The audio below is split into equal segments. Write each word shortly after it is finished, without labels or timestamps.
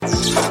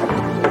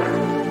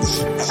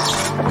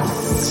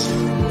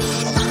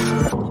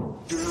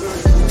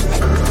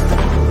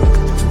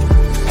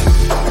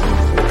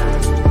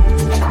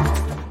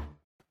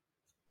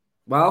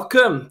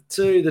Welcome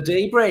to the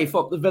Debrief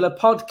Up the Villa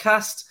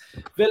podcast.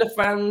 Villa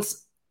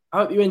fans, I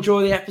hope you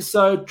enjoy the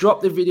episode.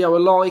 Drop the video a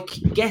like,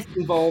 get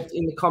involved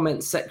in the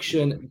comments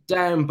section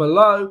down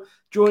below.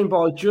 Joined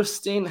by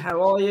Justin.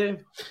 How are you?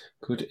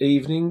 Good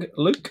evening,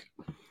 Luke.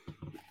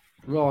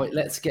 Right,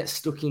 let's get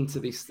stuck into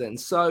this then.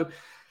 So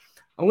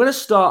I'm going to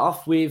start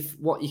off with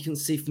what you can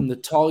see from the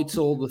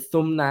title, the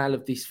thumbnail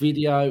of this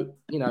video.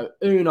 You know,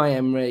 Unai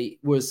Emery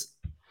was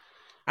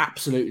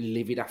absolutely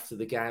livid after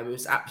the game. It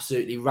was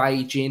absolutely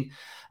raging.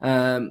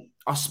 I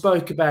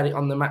spoke about it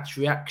on the match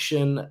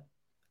reaction.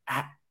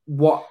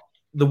 What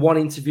the one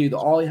interview that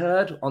I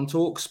heard on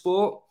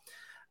TalkSport,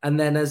 and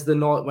then as the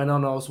night went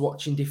on, I was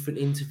watching different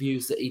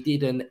interviews that he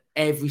did, and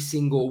every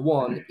single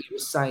one he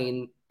was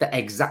saying the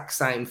exact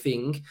same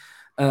thing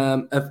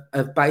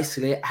of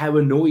basically how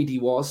annoyed he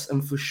was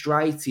and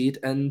frustrated,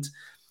 and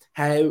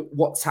how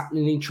what's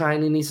happening in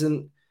training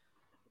isn't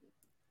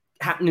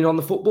happening on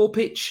the football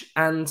pitch.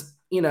 And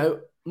you know,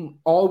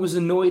 I was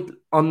annoyed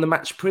on the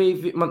match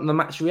preview, the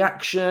match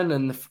reaction,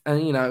 and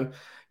I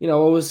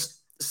was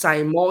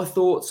saying my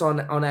thoughts on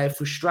how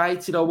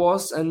frustrated I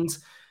was, and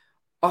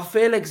I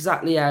feel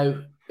exactly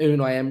how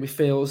Unai Emery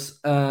feels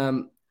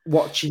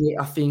watching it.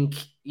 I think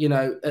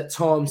at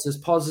times there's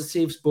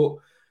positives, but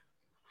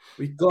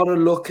we've got to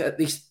look at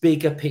this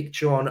bigger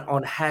picture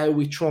on how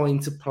we're trying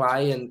to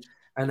play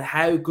and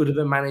how good of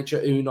a manager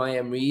Unai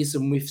Emery is.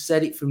 And we've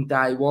said it from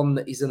day one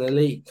that he's an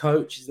elite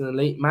coach, he's an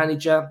elite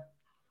manager.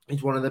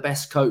 He's one of the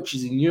best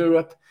coaches in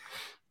Europe,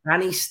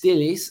 and he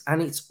still is.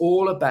 And it's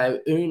all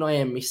about Unai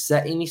Emery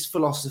setting his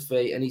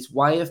philosophy and his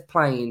way of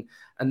playing,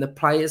 and the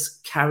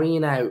players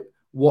carrying out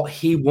what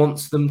he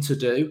wants them to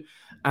do.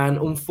 And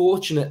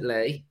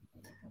unfortunately,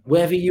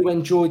 whether you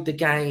enjoyed the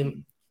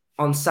game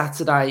on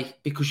Saturday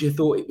because you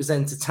thought it was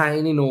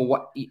entertaining or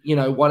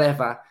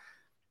whatever,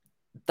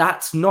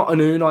 that's not an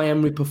Unai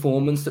Emery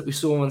performance that we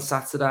saw on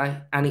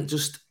Saturday, and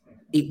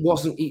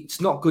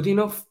it's not good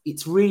enough.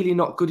 It's really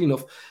not good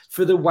enough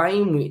for the way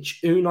in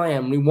which Unai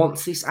Emery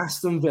wants this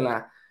Aston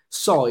Villa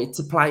side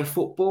to play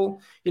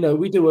football. You know,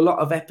 we do a lot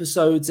of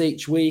episodes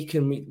each week,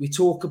 and we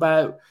talk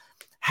about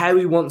how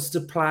he wants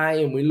to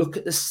play, and we look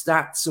at the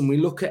stats, and we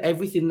look at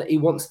everything that he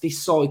wants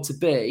this side to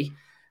be.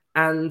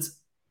 And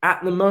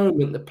at the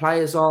moment, the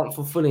players aren't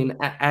fulfilling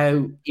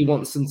how he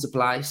wants them to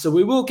play. So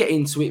we will get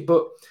into it,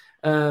 but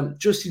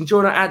Justin, do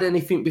you want to add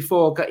anything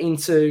before I get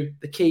into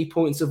the key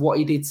points of what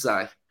he did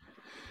say?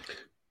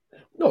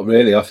 Not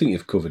really. I think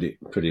you've covered it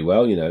pretty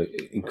well. You know,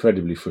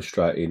 incredibly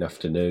frustrating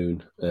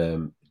afternoon.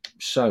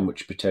 So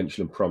much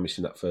potential and promise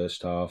in that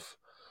first half,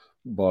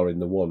 barring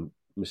the one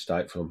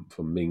mistake from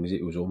Mings.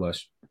 It was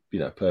almost,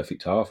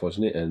 perfect half,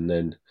 wasn't it? And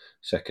then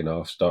second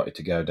half started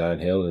to go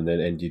downhill, and then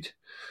ended,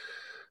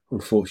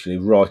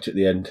 unfortunately, right at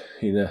the end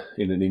in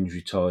an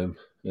injury time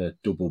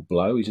double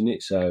blow, isn't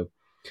it? So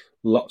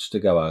lots to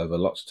go over,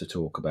 lots to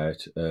talk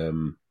about.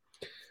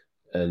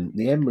 And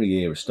the Emery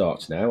era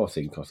starts now. I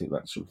think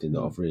that's something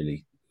that I've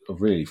really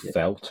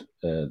felt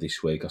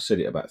this week. I said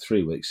it about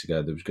 3 weeks ago.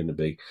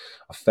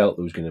 I felt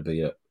there was going to be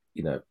it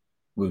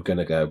was going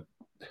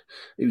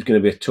to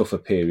be a tougher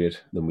period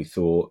than we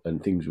thought,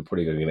 and things were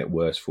probably going to get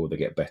worse before they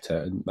get better.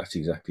 And that's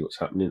exactly what's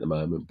happening at the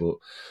moment. But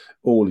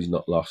all is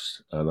not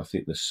lost, and I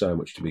think there's so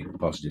much to be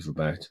positive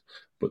about,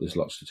 but there's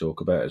lots to talk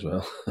about as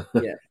well.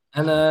 Yeah,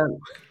 and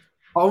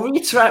I'll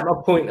reiterate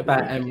my point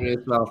about Emery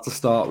as well to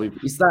start with,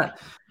 is that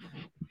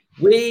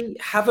we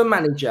have a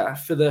manager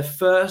for the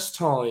first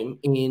time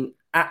in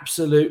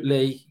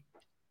absolutely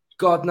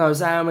God knows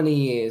how many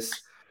years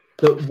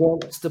that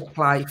wants to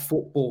play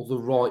football the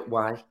right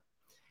way.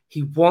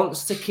 He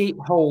wants to keep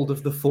hold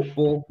of the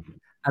football,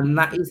 and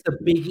that is the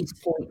biggest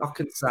point I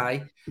can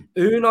say.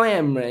 Unai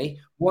Emery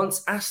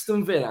wants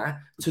Aston Villa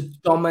to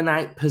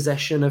dominate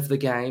possession of the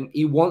game.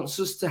 He wants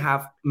us to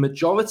have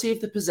majority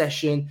of the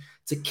possession,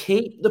 to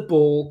keep the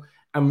ball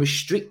and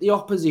restrict the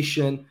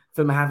opposition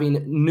from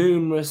having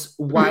numerous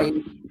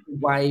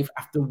wave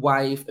after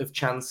wave of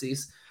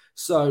chances.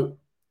 So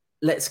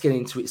let's get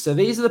into it. So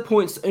these are the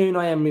points that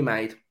Unai Emery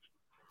made.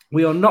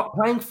 We are not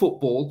playing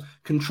football,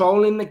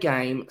 controlling the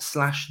game /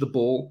 the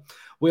ball.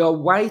 We are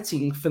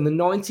waiting for the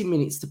 90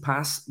 minutes to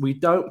pass. We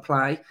don't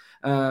play.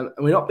 We're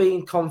not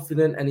being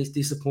confident, and he's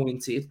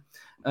disappointed.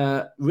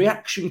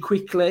 Reaction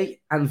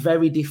quickly and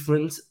very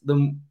different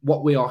than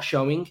what we are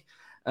showing.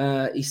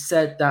 He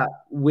said that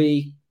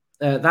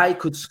they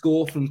could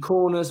score from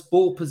corners,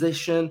 ball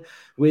position.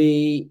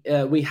 We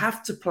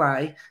have to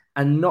play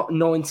and not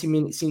 90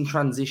 minutes in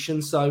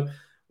transition. So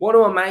what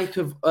do I make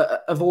of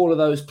all of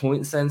those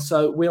points then?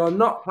 So we are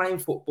not playing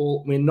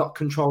football. We're not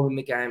controlling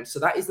the game. So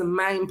that is the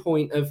main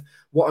point of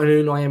what an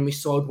Unai Emery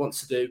side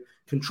wants to do.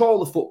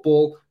 Control the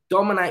football,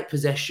 dominate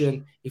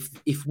possession.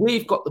 If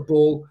we've got the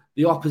ball,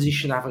 the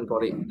opposition haven't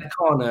got it. They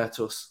can't hurt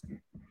us.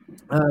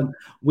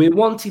 We're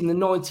wanting the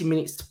 90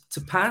 minutes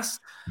to pass.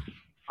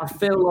 I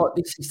feel like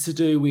this is to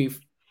do with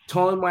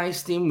time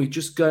wasting. We're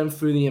just going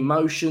through the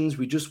emotions.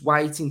 We're just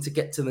waiting to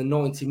get to the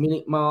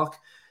 90-minute mark.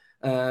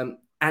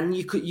 And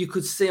you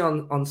could see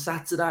on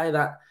Saturday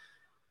that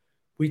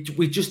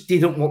we just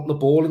didn't want the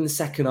ball in the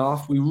second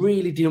half. We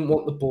really didn't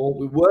want the ball.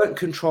 We weren't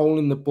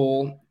controlling the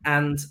ball.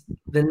 And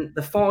then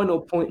the final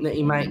point that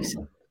he makes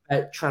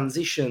about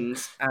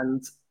transitions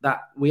and that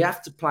we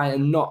have to play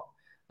and not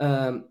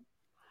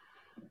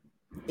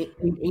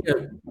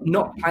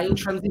not playing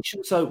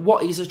transition. So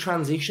what is a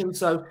transition?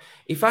 So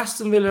if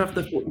Aston Villa have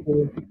the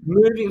football,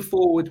 moving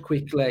forward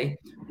quickly,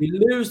 we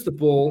lose the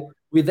ball,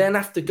 we then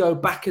have to go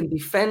back and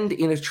defend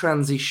in a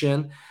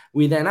transition.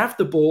 We then have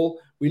the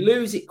ball, we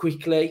lose it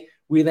quickly,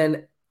 we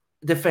then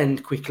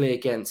defend quickly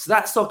again. So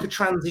that's like a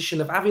transition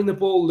of having the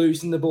ball,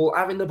 losing the ball,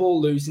 having the ball,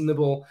 losing the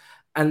ball.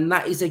 And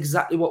that is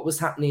exactly what was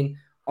happening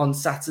on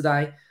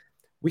Saturday.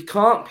 We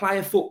can't play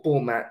a football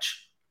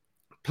match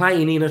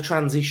playing in a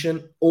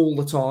transition all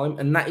the time.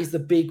 And that is the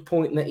big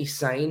point that he's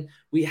saying.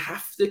 We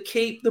have to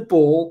keep the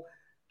ball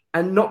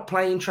and not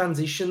playing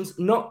transitions,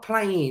 not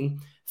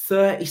playing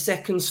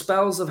 30-second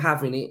spells of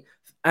having it,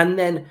 and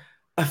then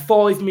a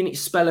 5-minute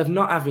spell of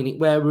not having it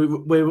where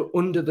we're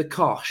under the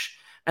cosh.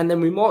 And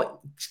then we might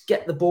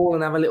get the ball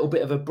and have a little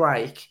bit of a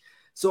break.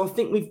 So I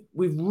think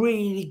we've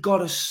really got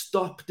to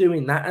stop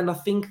doing that. And I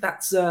think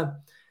that's a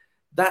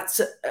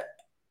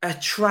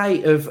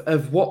trait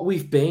of what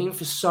we've been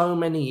for so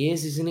many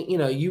years, isn't it?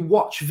 You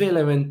watch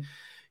Villa and,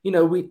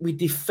 we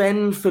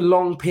defend for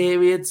long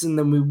periods and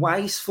then we're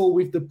wasteful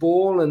with the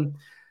ball. And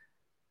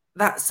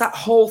that's that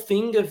whole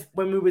thing of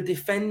when we were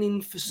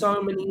defending for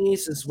so many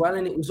years as well.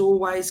 And it was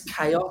always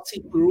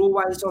chaotic. We were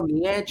always on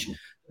the edge.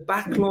 The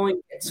back line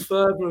gets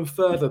further and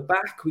further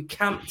back. We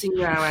camped in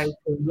our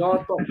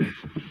 18-yard box.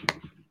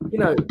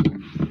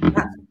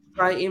 That's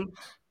frustrating.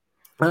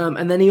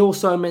 And then he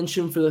also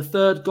mentioned for the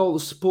third goal, the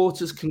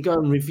supporters can go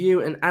and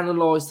review and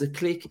analyse the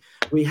click.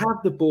 We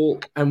have the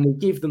ball and we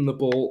give them the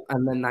ball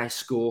and then they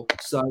score.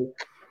 So,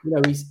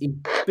 he's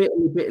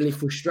bitterly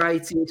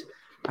frustrated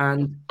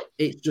and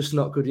it's just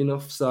not good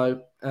enough.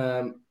 So,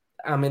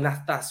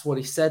 that's what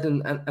he said.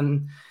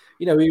 And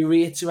he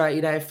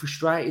reiterated how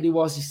frustrated he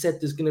was. He said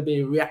there's going to be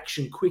a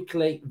reaction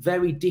quickly,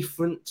 very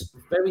different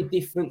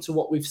to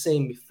what we've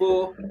seen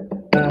before.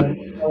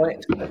 I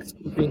expect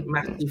something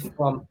massive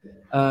from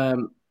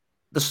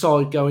the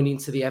side going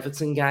into the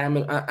Everton game.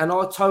 And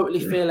I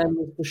totally feel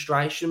Emery's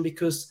frustration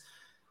because,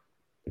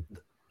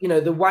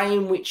 the way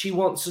in which he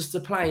wants us to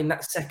play in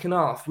that second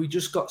half, we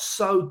just got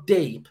so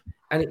deep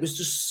and it was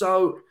just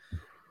so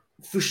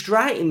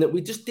frustrating that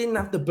we just didn't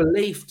have the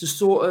belief to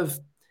sort of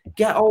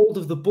get hold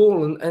of the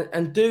ball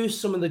and do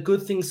some of the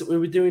good things that we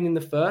were doing in the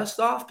first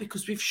half,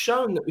 because we've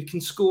shown that we can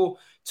score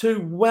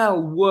 2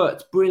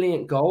 well-worked,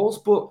 brilliant goals.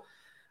 But,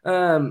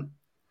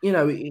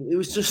 it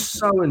was just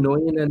so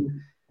annoying,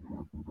 and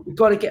we've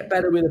got to get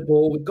better with the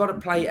ball. We've got to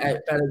play it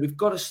out better. We've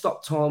got to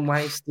stop time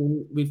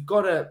wasting. We've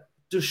got to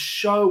just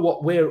show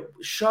what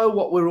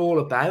we're all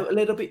about a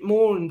little bit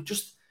more and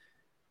just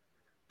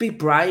be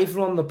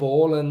braver on the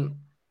ball. And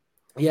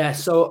yeah,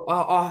 so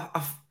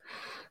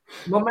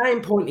my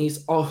main point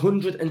is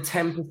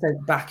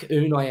 110% back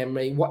Unai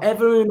Emery.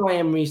 Whatever Unai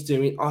Emery is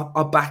doing,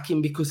 I back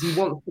him because he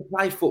wants to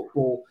play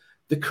football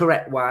the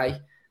correct way.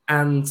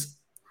 And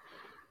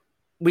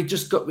we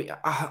just got.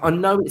 I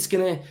know it's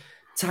going to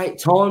take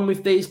time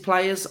with these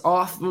players.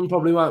 Half of them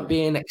probably won't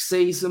be in next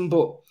season,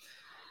 but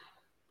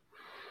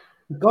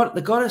they've got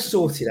to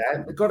sort it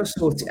out. They've got to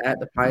sort it out.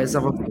 The players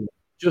have.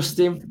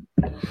 Justin.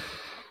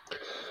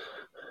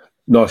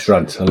 Nice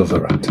rant. I love a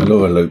rant. I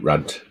love a Luke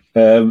rant.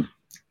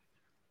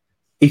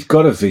 He's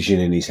got a vision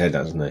in his head,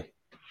 hasn't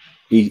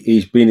he?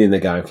 He's been in the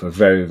game for a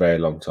very, very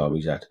long time.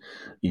 He's had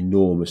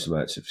enormous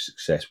amounts of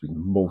success with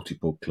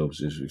multiple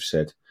clubs, as we've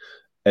said,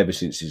 ever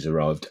since he's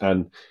arrived.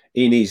 And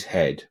in his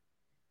head,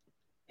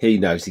 he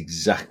knows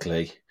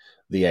exactly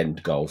the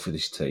end goal for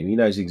this team. He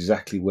knows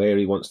exactly where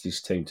he wants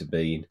this team to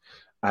be in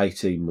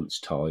 18 months'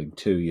 time,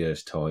 2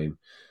 years' time.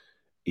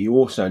 He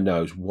also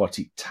knows what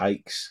it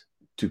takes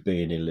to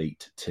be an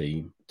elite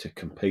team, to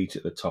compete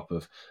at the top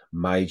of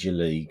major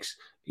leagues,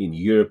 in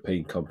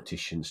European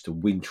competitions, to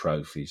win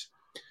trophies.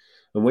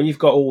 And when you've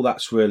got all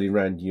that swirling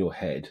around in your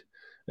head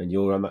and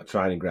you're on that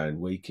training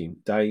ground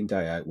day in,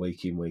 day out,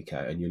 week in, week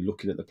out, and you're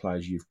looking at the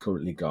players you've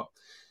currently got,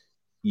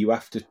 you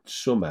have to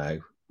somehow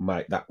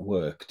make that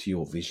work to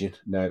your vision.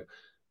 Now,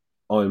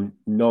 I'm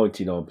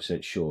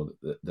 99% sure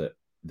that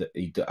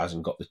he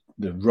hasn't got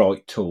the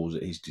right tools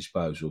at his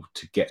disposal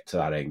to get to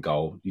that end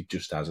goal. He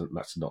just hasn't.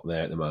 That's not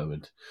there at the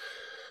moment.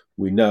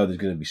 We know there's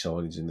going to be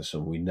signings in the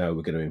summer. We know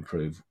we're going to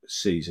improve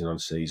season on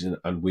season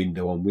and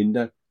window on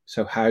window.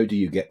 So how do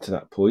you get to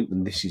that point?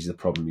 And this is the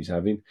problem he's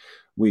having.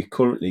 We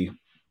currently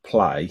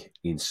play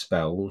in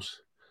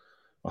spells.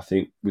 I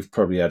think we've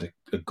probably had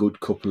a good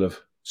couple of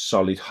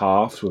solid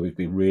halves where we've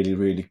been really,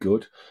 really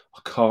good. I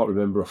can't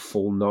remember a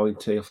full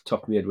 90 off the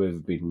top of my head where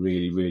we've been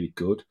really, really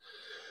good.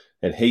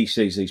 And he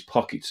sees these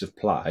pockets of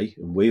play,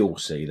 and we all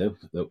see them,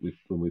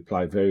 when we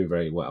play very,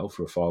 very well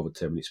for a 5 or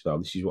 10 minute spell.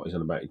 This is what he's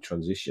on about in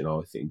transition,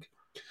 I think.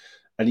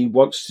 And he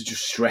wants to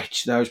just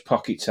stretch those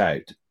pockets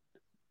out,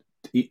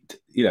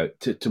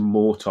 to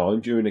more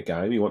time during a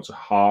game. He wants a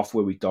half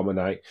where we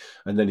dominate,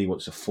 and then he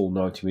wants a full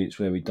 90 minutes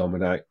where we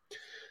dominate.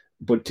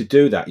 But to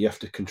do that, you have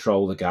to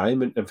control the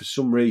game, and for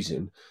some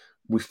reason,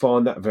 we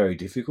find that very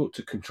difficult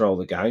to control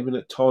the game. And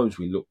at times,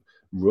 we look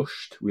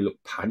rushed, we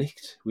look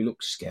panicked, we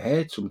look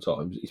scared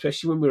sometimes,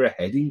 especially when we're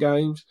ahead in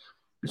games.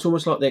 It's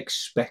almost like they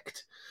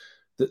expect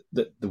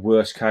that the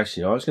worst case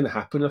scenario is going to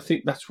happen. I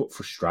think that's what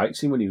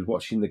frustrates him when he was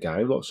watching the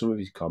game, like some of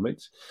his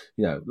comments,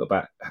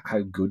 about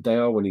how good they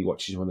are when he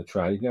watches them on the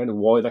training ground and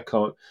why they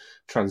can't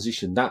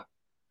transition that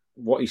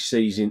what he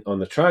sees on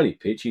the training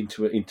pitch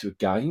into a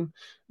game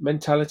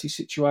mentality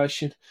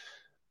situation.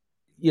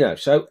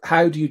 So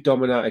how do you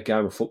dominate a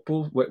game of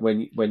football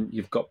when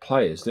you've got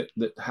players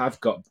that have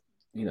got,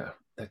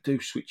 they do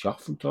switch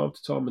off from time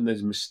to time and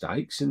there's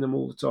mistakes in them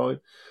all the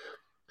time.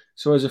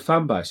 So as a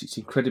fan base, it's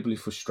incredibly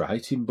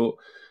frustrating, but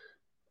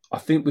I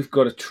think we've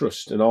got to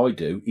trust, and I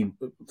do,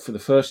 for the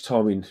first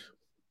time in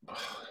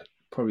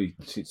probably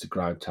since the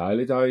Graham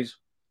Taylor days,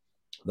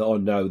 that I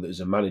know that there's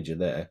a manager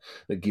there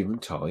that, given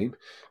time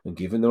and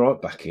given the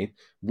right backing,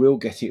 will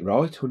get it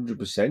right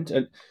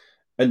 100%.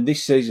 And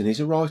this season is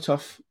a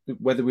write-off,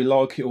 whether we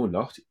like it or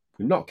not.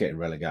 We're not getting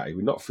relegated.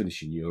 We're not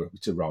finishing Europe.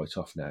 It's a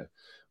write-off now.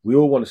 We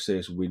all want to see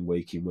us win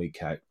week in,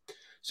 week out.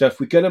 So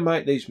if we're going to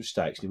make these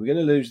mistakes and we're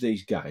going to lose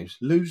these games,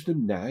 lose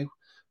them now,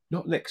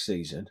 not next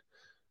season.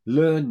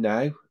 Learn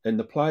now, and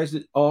the players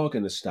that are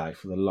going to stay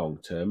for the long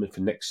term and for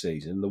next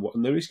season,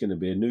 and there is going to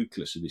be a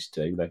nucleus of this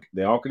team,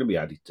 they are going to be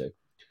added to,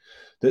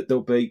 that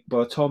there'll be, by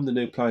the time the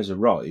new players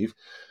arrive,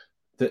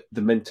 that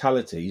the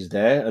mentality is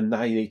there and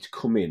they need to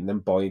come in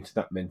and buy into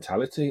that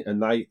mentality.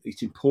 And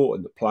it's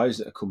important that players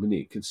that are coming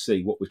in can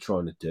see what we're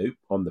trying to do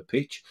on the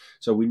pitch.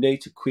 So we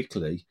need to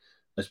quickly,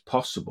 as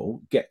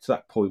possible, get to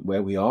that point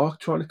where we are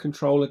trying to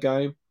control a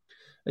game.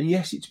 And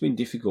yes, it's been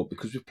difficult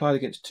because we've played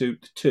against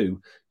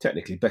two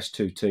technically best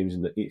two teams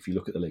if you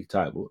look at the league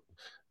table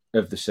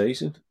of the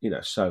season,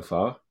 so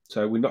far.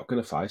 So we're not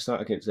going to face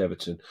that against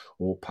Everton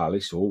or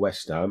Palace or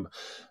West Ham.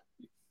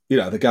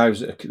 The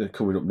games that are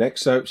coming up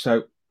next.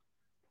 So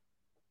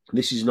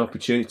this is an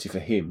opportunity for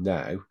him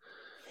now.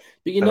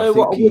 But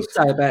what I would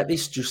say about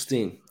this,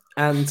 Justin,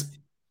 and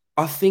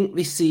I think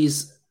this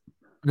is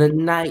the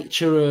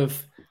nature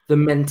of the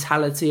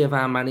mentality of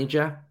our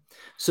manager.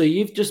 So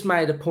you've just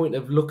made a point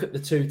of look at the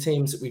two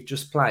teams that we've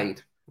just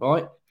played,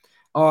 right?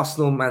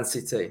 Arsenal, Man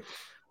City.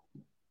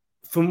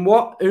 From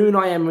what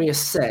Unai Emery has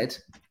said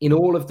in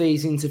all of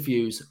these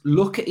interviews,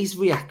 look at his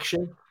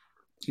reaction.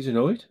 He's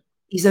annoyed.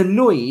 He's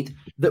annoyed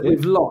that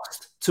we've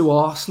lost to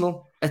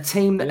Arsenal, a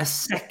team that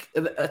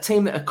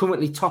are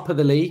currently top of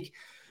the league.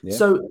 Yeah.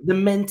 So the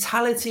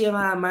mentality of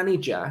our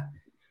manager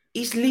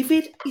is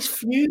livid. He's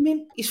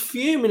fuming. He's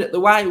fuming at the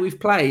way we've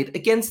played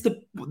against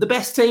the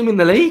best team in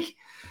the league.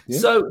 Yeah.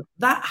 So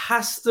that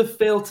has to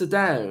filter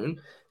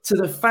down to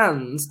the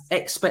fans'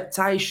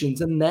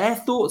 expectations and their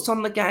thoughts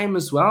on the game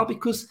as well.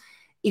 Because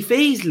if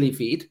he's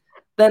livid,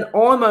 then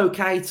I'm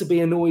okay to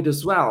be annoyed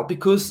as well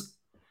because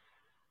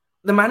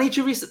the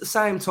manager is at the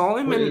same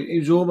time. Well, it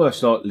was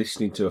almost like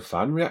listening to a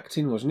fan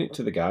reacting, wasn't it,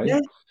 to the game?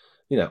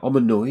 Yeah. I'm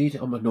annoyed.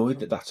 I'm annoyed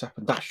that that's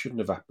happened. That shouldn't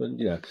have happened.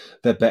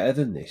 They're better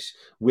than this.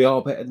 We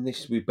are better than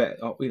this. We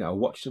better.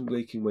 Watch them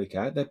week in, week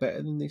out. They're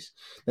better than this.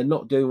 They're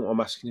not doing what I'm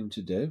asking them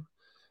to do.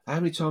 How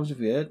many times have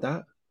we heard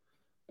that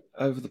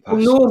over the past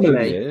few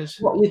years?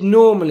 What you'd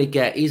normally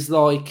get is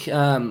like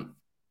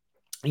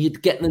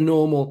you'd get the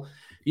normal.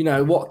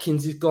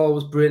 Watkins' goal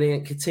was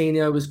brilliant.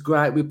 Coutinho was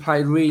great. We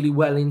played really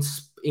well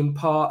in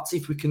parts.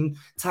 If we can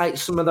take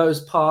some of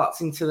those parts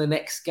into the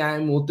next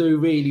game, we'll do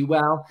really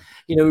well.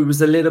 It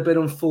was a little bit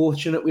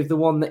unfortunate with the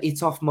one that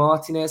hit off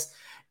Martinez.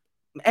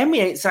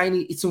 Emery ain't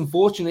saying it's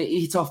unfortunate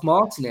he hit off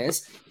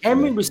Martinez.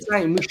 Emery was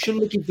saying we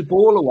shouldn't have given the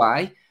ball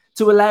away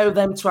to allow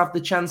them to have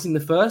the chance in the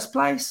first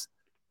place.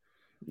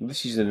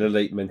 This is an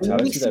elite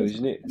mentality, though,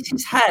 isn't it? This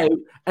is how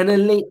an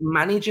elite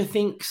manager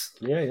thinks.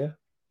 Yeah.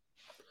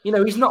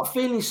 He's not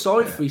feeling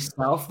sorry for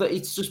himself, that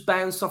it's just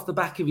bounced off the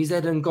back of his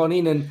head and gone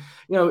in and,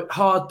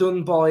 hard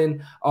done by,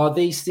 and are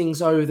these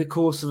things over the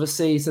course of a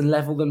season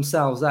level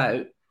themselves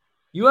out?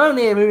 You won't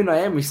hear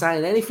Unai Emery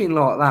saying anything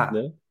like that.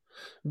 No.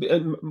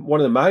 And one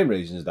of the main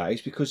reasons that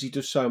is because he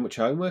does so much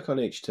homework on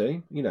each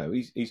team.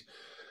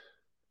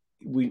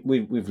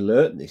 We've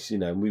learnt this,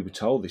 and we were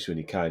told this when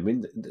he came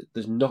in.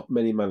 There's not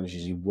many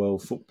managers in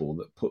world football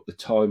that put the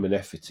time and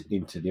effort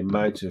into the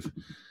amount of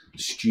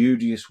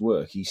studious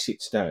work. He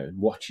sits down,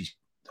 watches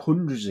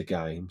hundreds of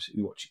games.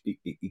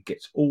 He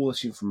gets all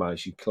this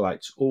information,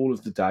 collects all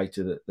of the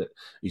data that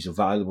is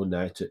available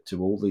now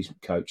to all these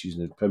coaches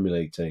and the Premier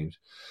League teams.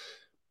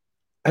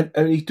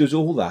 And he does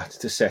all that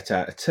to set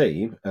out a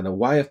team and a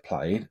way of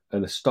playing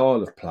and a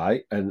style of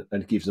play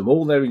and gives them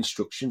all their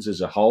instructions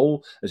as a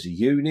whole, as a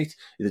unit.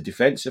 The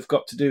defence have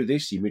got to do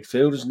this, your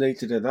midfielders need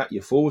to do that,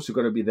 your forwards have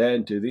got to be there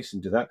and do this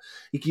and do that.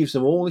 He gives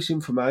them all this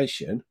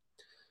information,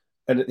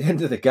 and at the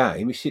end of the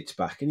game, he sits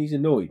back and he's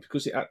annoyed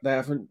because they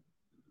haven't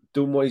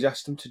done what he's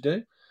asked them to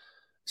do.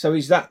 So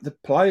is that the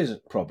player's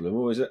problem,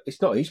 or is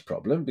it's not his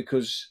problem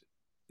because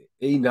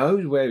he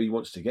knows where he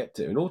wants to get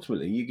to, and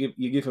ultimately,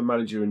 you give a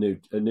manager a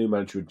new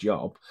manager a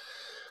job.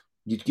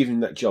 You'd give him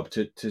that job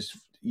to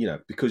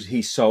because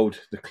he sold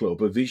the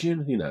club a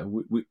vision.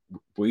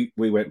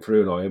 We went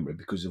through Unai Emery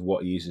because of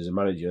what he is as a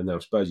manager, and I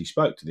suppose he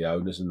spoke to the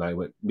owners, and they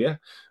went, "Yeah,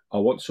 I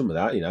want some of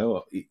that."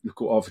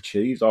 Look what I've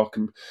achieved.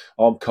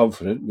 I'm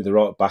confident with the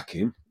right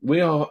backing.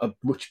 We are a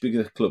much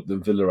bigger club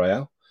than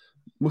Villarreal,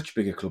 much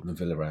bigger club than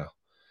Villarreal,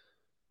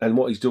 and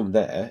what he's done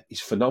there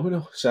is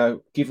phenomenal.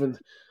 So, given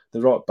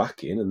the right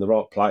backing and the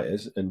right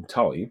players and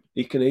time,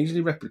 he can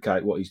easily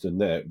replicate what he's done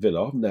there at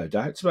Villa. I've no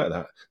doubts about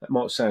that. That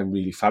might sound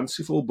really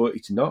fanciful, but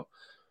it's not.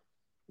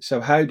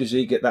 So how does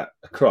he get that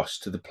across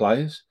to the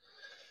players?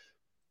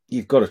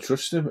 You've got to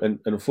trust them, and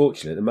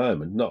unfortunately, at the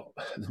moment, not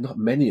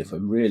many of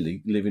them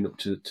really living up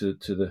to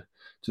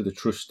the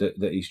trust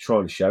that he's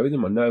trying to show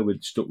them. I know we're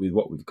stuck with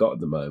what we've got at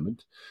the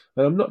moment,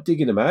 and I'm not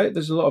digging them out.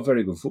 There's a lot of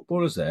very good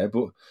footballers there,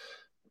 but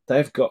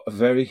they've got a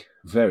very,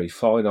 very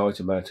finite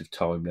amount of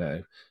time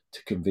now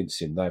to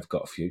convince him they've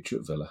got a future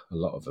at Villa, a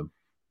lot of them.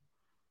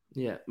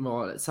 Yeah,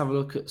 right. Let's have a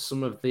look at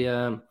some of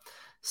the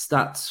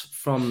stats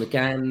from the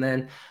game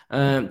then.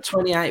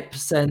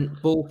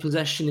 28% ball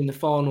possession in the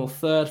final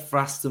third for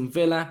Aston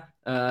Villa.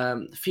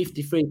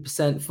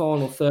 53%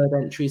 final third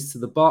entries to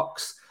the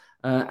box.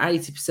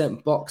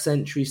 80% box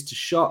entries to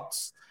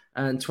shots.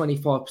 And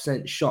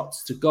 25%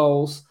 shots to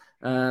goals.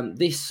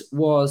 This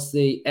was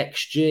the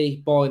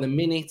XG by the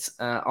minute.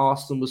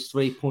 Arsenal was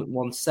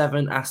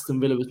 3.17.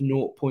 Aston Villa was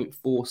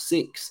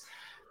 0.46.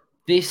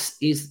 This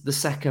is the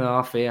second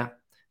half here.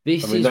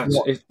 This is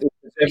what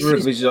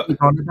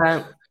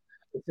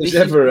there's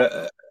ever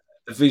a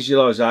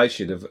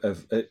visualisation of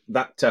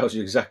that tells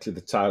you exactly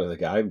the tale of the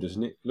game,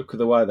 doesn't it? Look at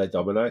the way they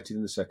dominated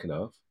in the second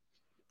half.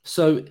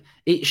 So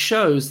it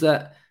shows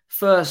that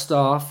first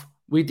half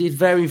we did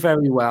very,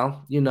 very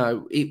well.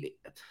 I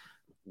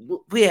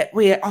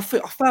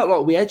felt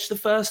like we edged the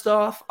first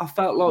half. I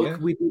felt like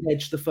we did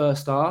edge the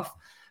first half.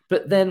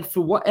 But then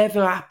for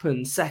whatever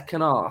happened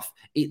second half,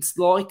 it's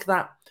like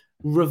that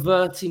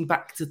reverting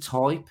back to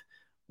type.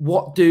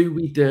 What do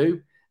we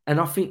do? And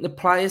I think the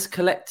players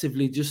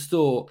collectively just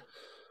thought,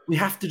 we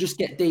have to just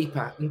get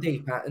deeper and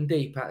deeper and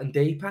deeper and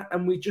deeper.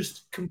 And we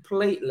just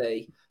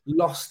completely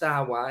lost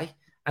our way.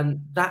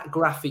 And that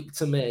graphic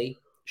to me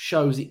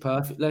shows it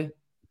perfectly.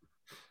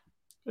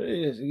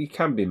 It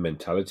can be a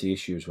mentality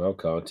issue as well,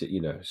 can't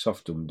it?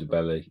 Soft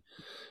underbelly.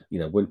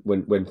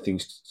 When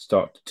things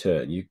start to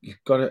turn,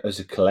 you've got to, as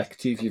a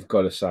collective, you've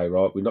got to say,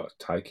 right, we're not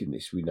taking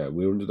this. We know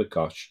we're under the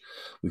cosh.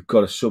 We've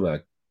got to somehow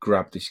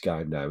grab this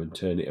game now and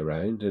turn it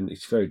around, and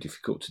it's very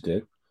difficult to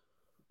do.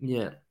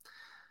 Yeah.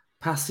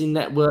 Passing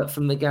network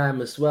from the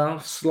game as well,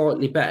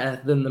 slightly better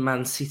than the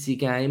Man City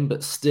game,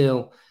 but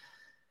still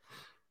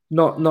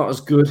not as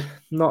good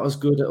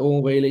at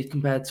all really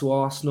compared to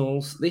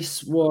Arsenal's.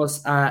 This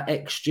was our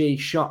XG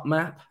shot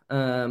map.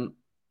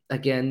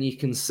 Again, you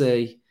can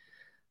see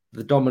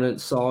the dominant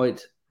side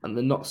and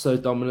the not so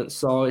dominant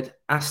side.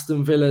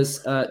 Aston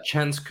Villa's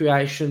chance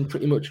creation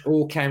pretty much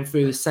all came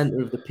through the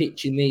centre of the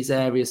pitch in these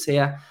areas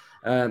here.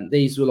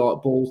 These were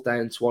like balls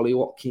down to Ollie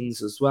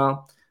Watkins as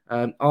well.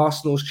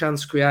 Arsenal's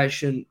chance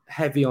creation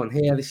heavy on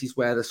here. This is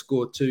where they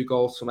scored 2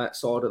 goals from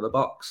outside of the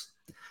box.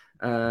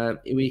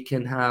 We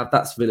can have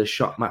that's Villa's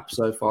shot map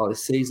so far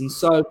this season.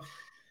 So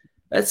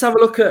let's have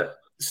a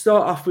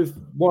start off with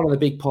one of the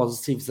big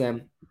positives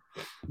then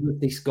with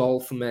this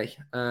goal for me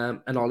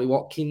and Ollie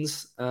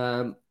Watkins.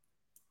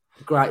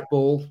 Great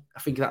ball. I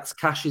think that's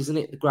Cash, isn't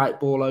it? The great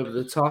ball over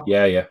the top.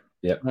 Yeah.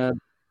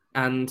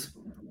 And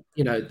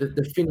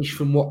the finish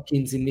from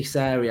Watkins in this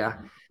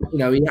area,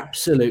 he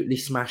absolutely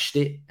smashed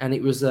it, and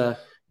it was a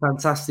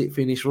fantastic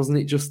finish, wasn't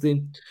it,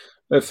 Justin?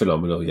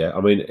 Phenomenal, yeah.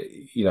 I mean,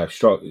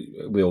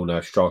 we all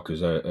know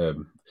strikers are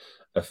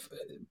a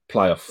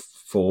playoff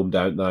form,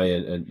 don't they?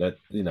 And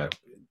that,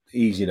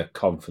 he's in a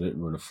confident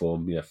run of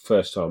form.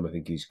 First time I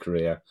think in his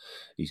career,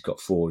 he's got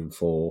 4 in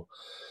 4.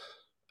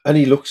 And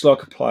he looks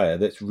like a player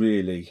that's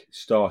really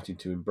starting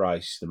to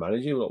embrace the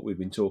manager, what we've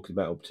been talking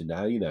about up to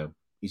now.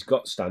 He's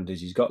got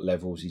standards, he's got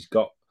levels, he's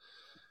got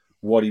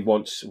what he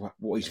wants,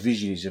 what his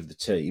vision is of the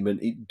team,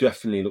 and it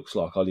definitely looks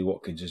like Ollie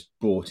Watkins has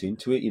bought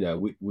into it.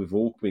 We've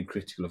all been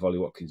critical of Ollie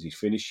Watkins'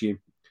 finishing,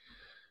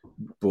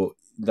 but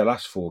the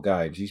last 4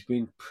 games he's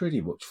been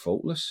pretty much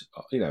faultless.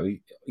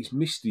 He's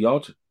missed the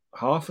odd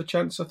half a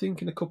chance, I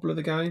think, in a couple of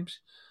the games,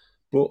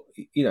 but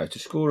to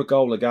score a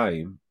goal a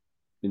game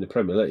in the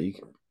Premier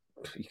League,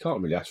 you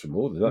can't really ask for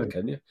more than that,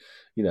 can you?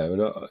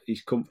 And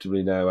he's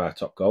comfortably now our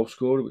top goal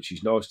scorer, which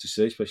is nice to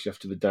see, especially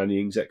after the Danny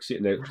Ings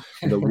exit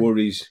and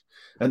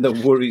the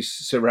worries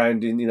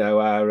surrounding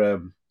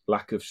our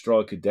lack of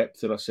striker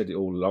depth. And I said it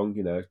all along,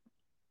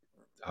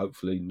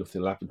 hopefully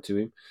nothing will happen to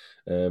him,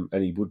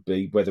 and he would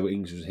be, whether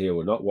Ings was here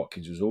or not.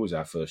 Watkins was always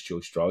our first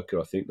choice striker.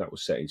 I think that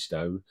was set in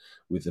stone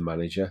with the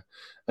manager,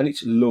 and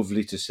it's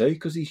lovely to see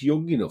because he's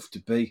young enough to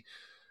be.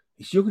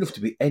 He's young enough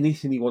to be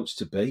anything he wants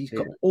to be. He's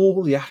got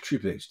all the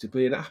attributes to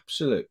be an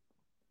absolute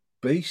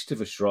beast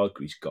of a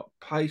striker. He's got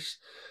pace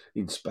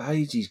in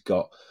spades. He's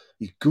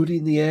good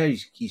in the air.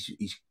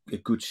 He's a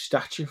good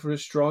stature for a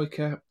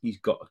striker. He's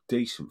got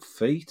decent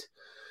feet.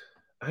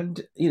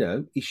 And,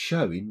 he's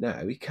showing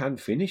now he can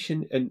finish.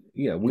 And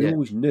we Yeah,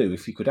 always knew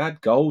if he could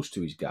add goals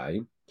to his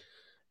game,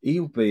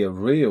 he'll be a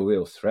real,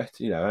 real threat,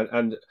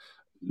 And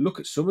look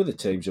at some of the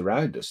teams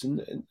around us.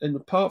 And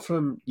apart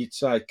from, you'd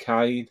say,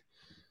 Kane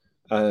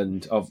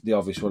and of the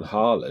obvious one,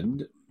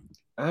 Haaland,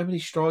 how many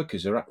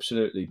strikers are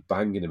absolutely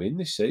banging them in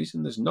this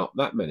season? There's not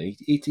that many.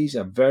 It is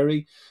a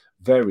very,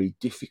 very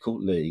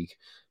difficult league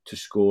to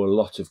score a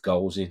lot of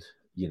goals in,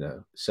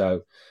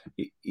 So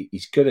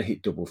he's going to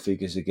hit double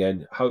figures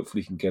again.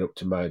 Hopefully, he can get up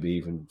to maybe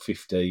even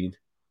 15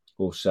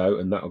 or so,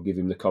 and that'll give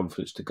him the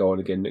confidence to go on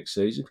again next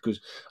season, because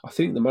I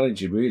think the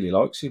manager really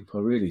likes him. I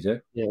really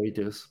do. yeah, he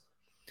does.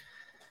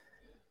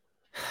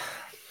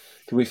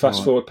 Can we fast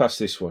Right, forward past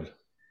this one?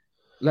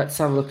 let's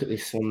have a look at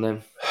this one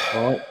then.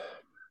 Right.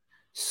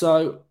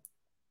 So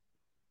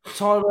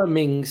Tyrone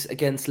Mings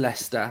against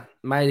Leicester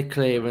made a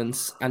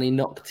clearance and he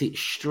knocked it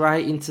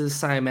straight into the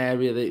same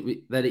area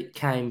that it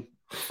came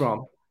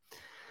from.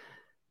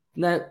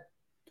 Now,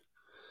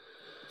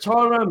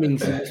 Tyrone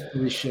Mings in this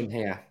position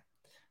here,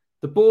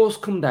 the ball's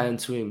come down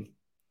to him.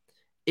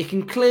 He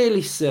can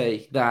clearly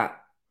see that,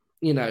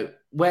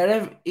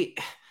 wherever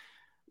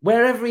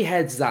he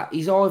heads that,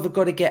 he's either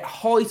got to get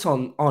height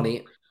on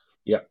it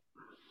Yeah.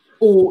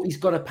 or he's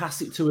got to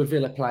pass it to a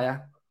Villa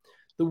player.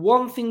 The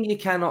one thing you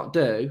cannot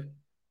do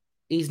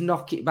is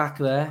knock it back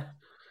there.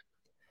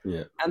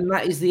 Yeah. And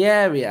that is the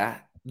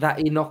area that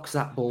he knocks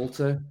that ball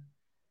to.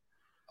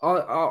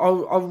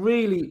 I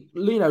really,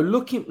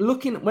 looking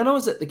when I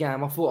was at the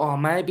game, I thought, oh,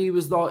 maybe he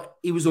was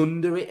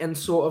under it and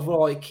sort of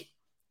like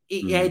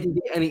he Mm. headed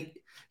it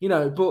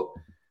and but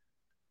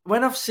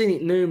when I've seen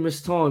it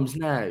numerous times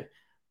now,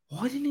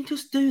 why didn't he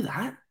just do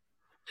that?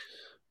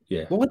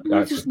 Yeah. Why didn't he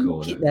Out for a just knock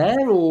corner. it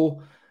there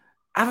or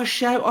have a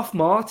shout off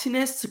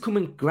Martinez to come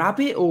and grab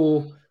it?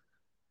 Or You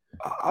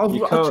I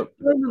just can't.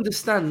 don't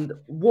understand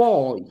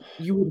why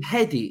you would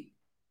head it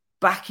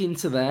back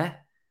into there.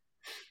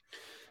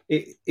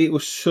 It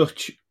was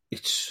such.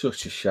 It's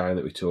such a shame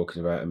that we're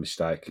talking about a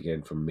mistake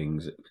again from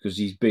Mings, because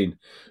he's been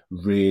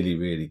really,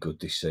 really good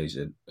this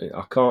season.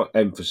 I can't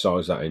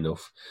emphasise that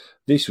enough.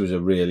 This was a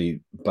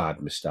really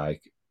bad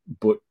mistake,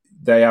 but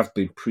they have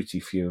been pretty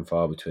few and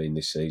far between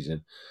this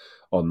season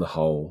on the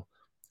whole.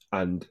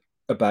 And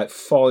about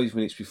 5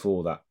 minutes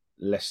before that,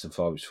 less than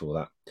 5 minutes before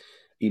that,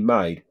 he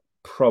made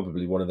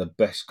probably one of the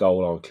best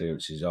goal line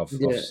clearances I've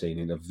Yeah, seen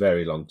in a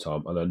very long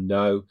time. And I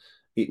know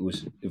it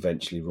was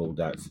eventually ruled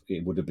out.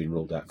 It would have been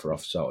ruled out for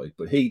offside,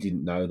 but he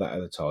didn't know that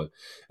at the time.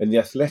 And the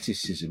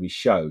athleticism he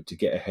showed to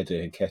get ahead of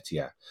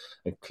Nketiah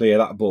and clear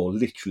that ball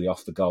literally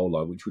off the goal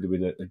line, which would have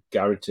been a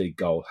guaranteed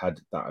goal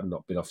had that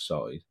not been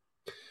offside.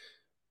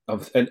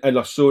 And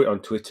I saw it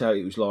on Twitter.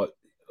 It was like,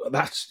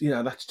 that's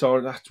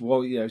Torrent. That's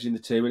why he's in the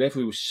team, and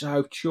everyone was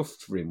so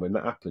chuffed for him when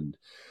that happened.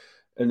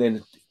 And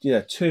then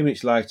 2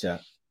 minutes later,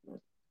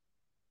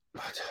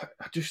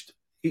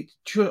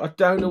 I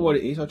don't know what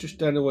it is. I just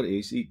don't know what it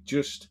is. It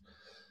just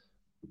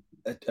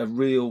a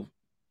real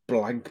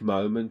blank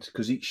moment,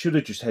 because he should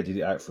have just headed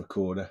it out for a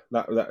corner.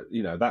 That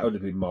would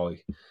have been my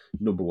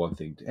number one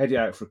thing: to head it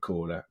out for a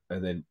corner,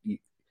 and then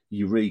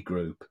you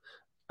regroup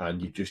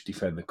and you just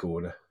defend the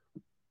corner.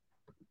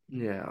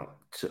 yeah.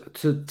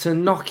 To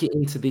knock it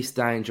into this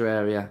danger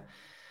area,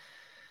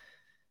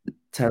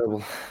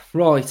 terrible.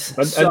 Right.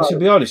 And to So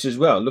be honest, as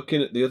well,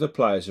 looking at the other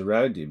players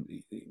around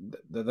him,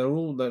 they're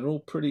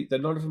all pretty.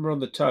 None of them are on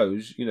the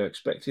toes,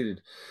 expecting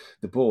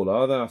the ball,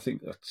 are they? I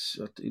think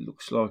it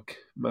looks like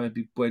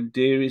maybe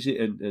Buendia, is it,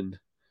 and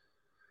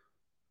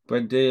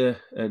Buendia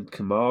and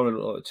Kamara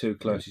are the two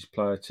closest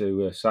player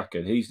to Saka,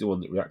 and he's the one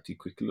that reacted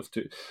quickly enough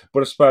to it.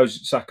 But I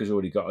suppose Saka's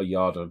already got a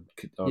yard on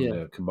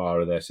yeah,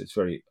 Kamara there, so it's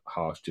very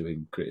harsh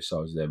to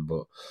criticise them.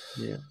 But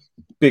yeah.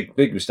 big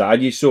mistake,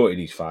 and you saw it in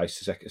his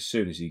face. As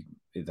soon as he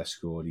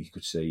scored, you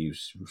could see he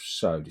was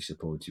so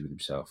disappointed with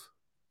himself.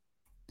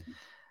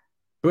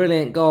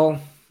 Brilliant goal.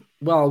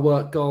 Well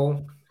worked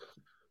goal.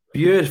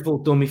 Beautiful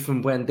dummy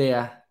from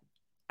Buendia.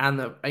 And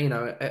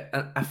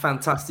a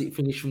fantastic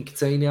finish from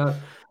Coutinho.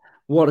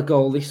 What a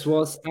goal this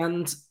was.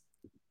 And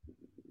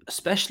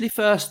especially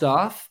first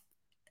half,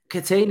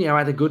 Coutinho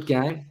had a good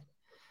game.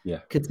 Yeah.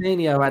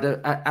 Coutinho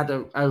had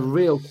a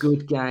real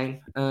good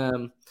game.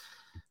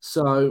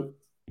 So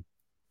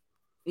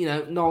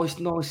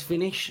nice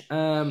finish.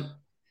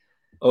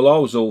 Well, I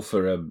was all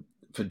for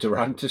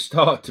Durant to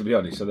start. To be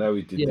honest, I know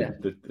he did Yeah,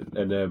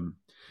 and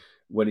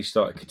when he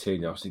started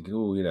Coutinho, I was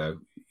thinking,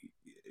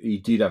 he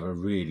did have a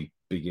really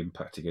big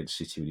impact against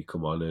City when he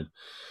come on,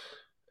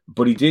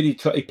 but he did.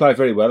 He played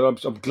very well.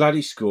 I'm glad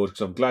he scored,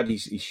 because I'm glad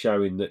he's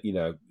showing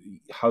that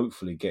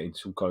hopefully getting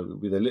some kind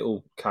of, with a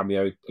little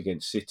cameo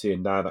against City,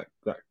 and now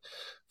that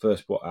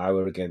first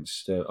hour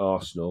against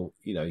Arsenal,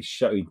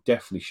 he's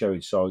definitely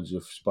showing signs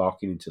of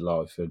sparking into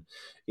life, and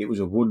it was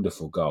a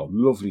wonderful goal.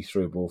 Lovely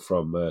through ball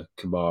from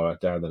Kamara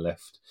down the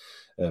left.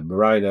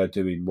 Moreno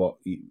doing what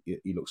he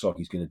looks like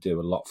he's going to do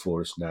a lot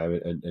for us now,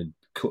 and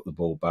cut the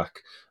ball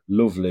back.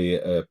 Lovely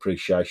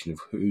appreciation of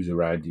who's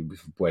around him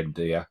with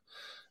Buendia.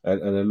 And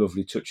a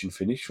lovely touch and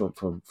finish from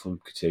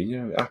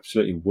Coutinho.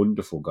 Absolutely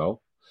wonderful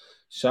goal.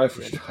 So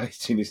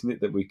frustrating, isn't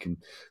it, that we can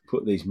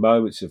put these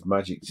moments of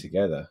magic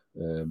together?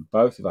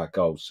 Both of our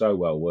goals so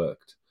well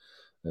worked.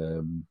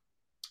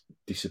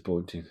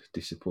 Disappointing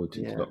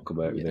to not come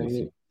out with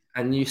anything.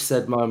 And you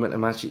said moment of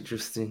magic,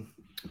 Justin.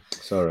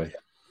 Sorry.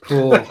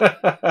 Poor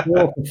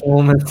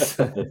performance.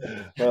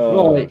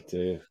 Oh, Right,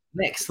 dear.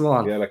 next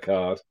one. Yellow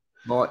card.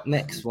 Right,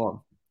 next one.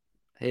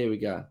 Here we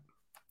go.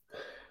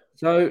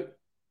 So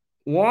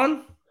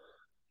 1,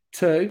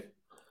 2.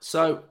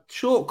 So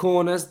short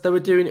corners, they were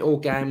doing it all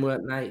game,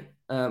 weren't they?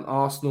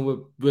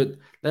 Arsenal would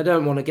they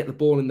don't want to get the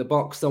ball in the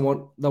box. They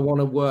want to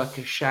work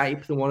a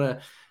shape. They want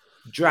to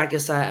drag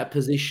us out of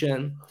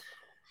position.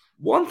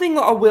 One thing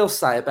that I will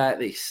say about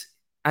this,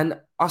 and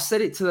I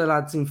said it to the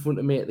lads in front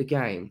of me at the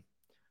game,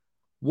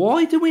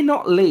 why do we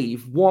not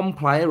leave one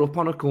player up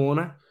on a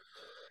corner?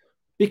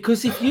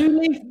 Because if you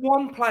leave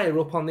one player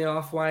up on the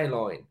halfway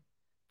line,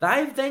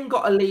 they've then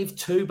got to leave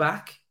 2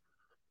 back.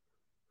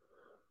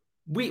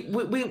 We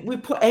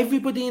put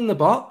everybody in the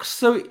box,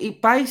 so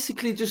it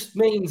basically just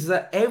means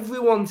that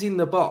everyone's in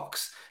the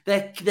box.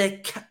 They're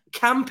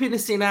camping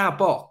us in our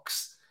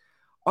box.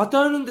 I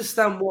don't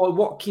understand why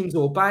Watkins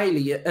or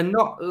Bailey are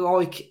not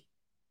like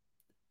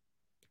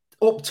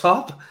up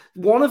top.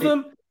 One of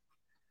them.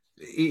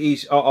 It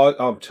is.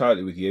 I'm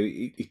totally with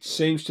you. It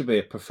seems to be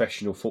a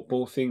professional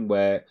football thing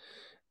where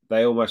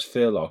they almost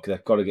feel like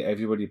they've got to get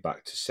everybody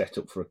back to set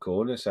up for a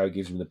corner, so it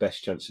gives them the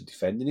best chance of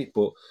defending it.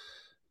 But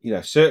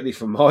certainly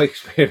from my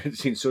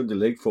experience in Sunday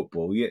League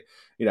football,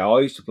 I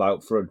used to play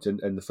up front,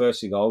 and the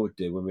first thing I would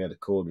do when we had a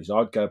corner is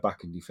I'd go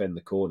back and defend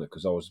the corner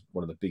because I was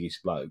one of the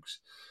biggest blokes,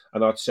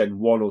 and I'd send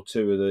 1 or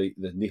 2 of the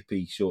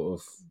nippy sort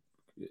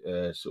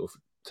of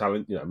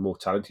talent, more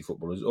talented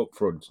footballers up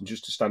front, and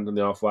just to stand on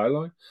the halfway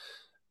line.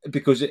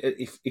 Because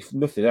if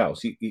nothing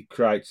else, it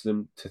creates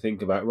them to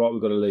think about, right,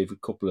 we've got to leave a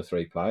couple of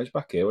 3 players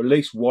back here, or at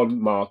least one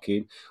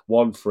marking,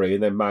 1 free,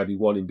 and then maybe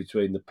 1 in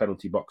between the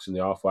penalty box and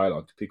the halfway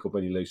line to pick up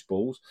any loose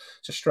balls.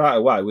 So straight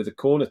away, with a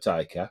corner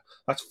taker,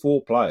 that's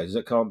 4 players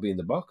that can't be in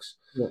the box.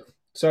 Yeah.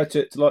 So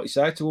to like you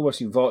say, to almost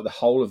invite the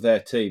whole of their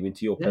team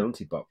into your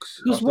penalty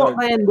box. Because what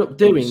they end up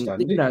doing,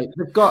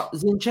 they've got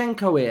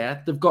Zinchenko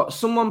here, they've got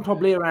someone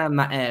probably around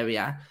that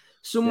area,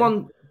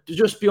 someone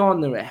just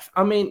behind the ref.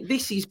 I mean,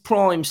 this is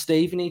prime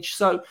Stevenage.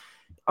 So,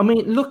 I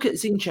mean, look at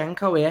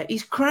Zinchenko here.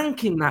 He's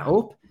cranking that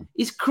up.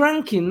 He's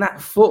cranking that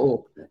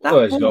foot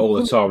up. He's got all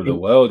the time in the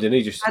world, and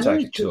he just take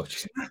a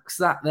touch. Smacks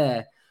that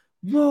there.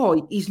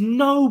 Why is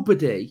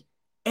nobody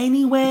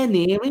anywhere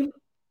near him?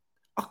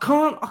 I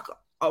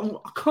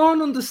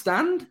can't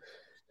understand.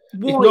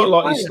 It's not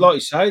like it's like you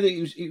say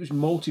that it was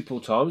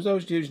multiple times I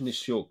was using this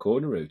short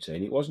corner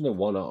routine. It wasn't a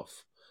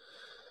one-off.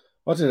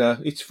 I don't know.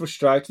 It's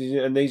frustrating,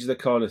 and these are the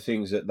kind of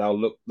things that they'll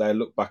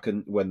look back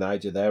and when they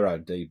do their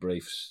own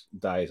debriefs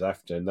days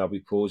after, and they'll be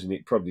pausing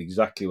it probably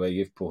exactly where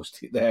you've paused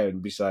it there,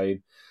 and be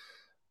saying,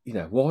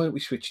 why aren't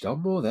we switched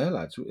on more there,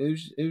 lads?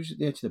 Who's at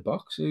the edge of the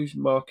box? Who's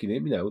marking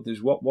him?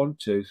 There's 1,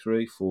 2,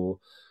 3, 4.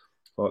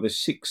 Right, there's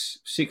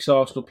six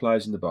Arsenal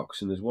players in the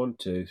box, and there's 1,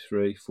 2,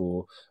 3,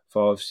 4,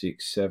 5,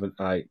 6, 7,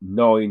 8,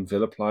 9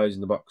 Villa players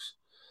in the box.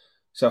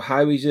 So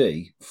how is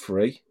he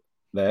free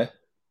there?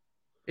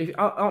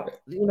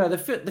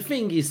 The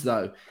thing is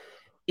though,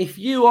 if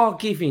you are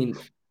giving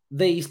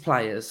these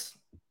players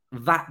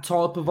that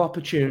type of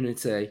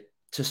opportunity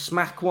to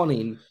smack one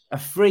in, a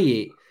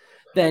free hit,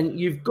 then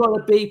you've got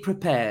to be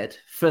prepared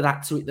for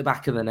that to hit the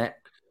back of the net.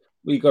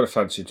 Well, you've got to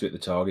fancy to hit the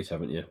target,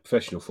 haven't you?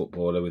 Professional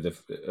footballer with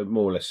a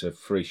more or less a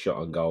free shot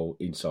on goal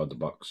inside the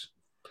box.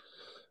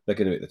 They're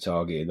going to hit the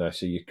target,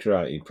 so you're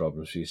creating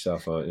problems for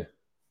yourself, aren't you?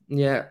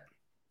 Yeah.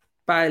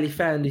 Bailey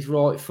found his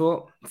right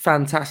foot.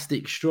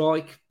 Fantastic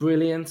strike.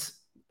 Brilliant.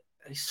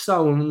 He's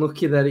so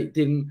unlucky that it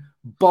didn't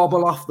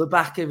bobble off the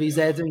back of his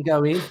head and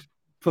go in.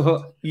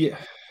 But yeah,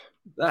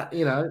 that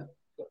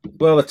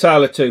Well, the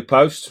tale of 2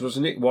 posts,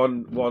 wasn't it?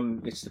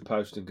 One hits the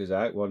post and goes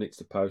out. One hits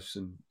the post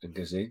and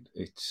goes in.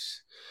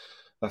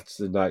 That's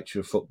the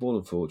nature of football,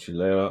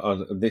 unfortunately.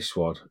 And this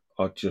one,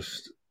 I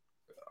just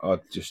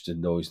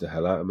annoys the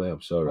hell out of me.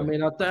 I'm sorry. I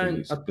mean, I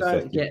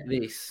don't get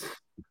this.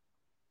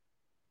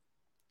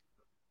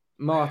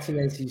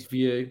 Martinez's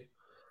view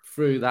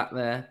through that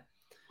there.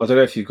 I don't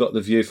know if you've got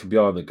the view from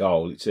behind the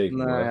goal. It's even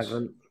worse. I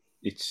haven't.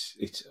 It's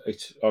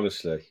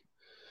honestly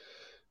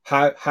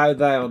how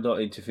they are not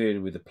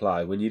interfering with the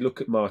play. When you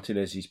look at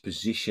Martinez's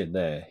position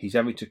there, he's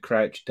having to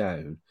crouch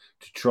down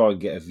to try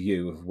and get a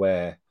view of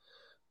where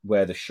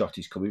the shot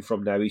is coming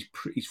from. Now his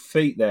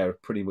feet there are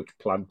pretty much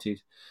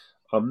planted.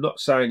 I'm not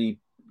saying he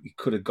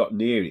could have got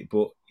near it,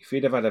 but if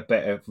he'd have had a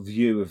better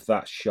view of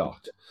that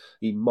shot,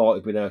 he might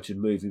have been able to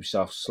move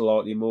himself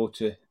slightly more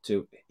to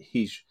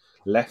his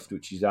left,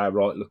 which is our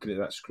right, looking at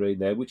that screen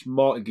there, which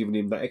might have given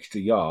him that extra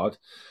yard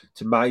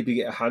to maybe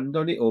get a hand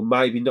on it, or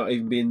maybe not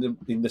even be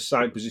in the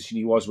same position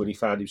he was when he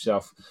found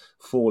himself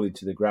falling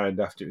to the ground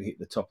after it hit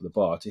the top of the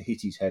bar to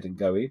hit his head and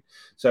go in.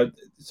 So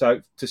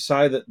to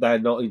say that they're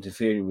not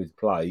interfering with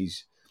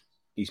plays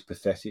is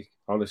pathetic.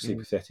 Honestly,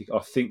 pathetic. I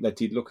think they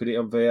did look at it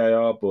on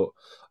VAR, but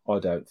I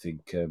don't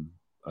think they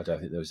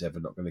was ever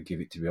not going to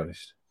give it, to be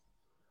honest.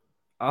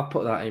 I'll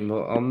put that in,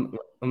 but I'm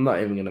not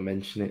even going to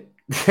mention it.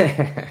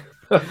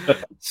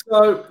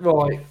 So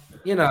right,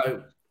 you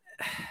know,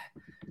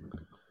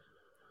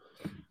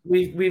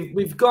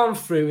 we've gone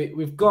through it.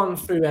 We've gone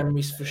through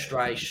Emery's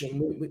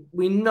frustration.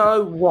 We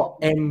know what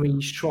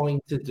Emery's trying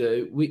to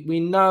do. We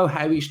know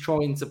how he's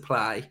trying to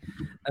play,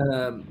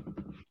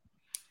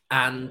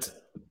 and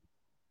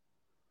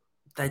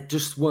they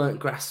just weren't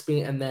grasping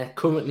it, and they're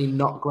currently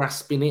not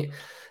grasping it.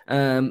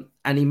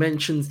 And he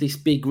mentions this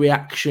big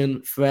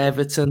reaction for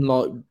Everton,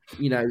 like,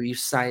 you know,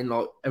 he's saying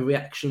like a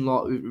reaction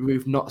like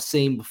we've not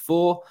seen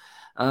before.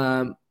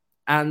 And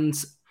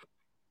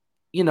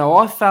you know,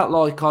 I felt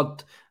like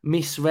I'd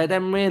misread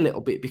Emery a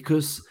little bit,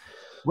 because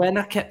when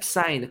I kept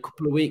saying a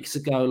couple of weeks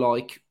ago,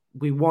 like,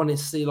 we want to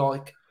see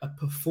like a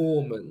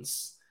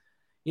performance,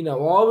 you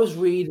know, I was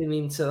reading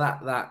into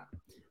that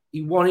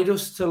he wanted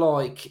us to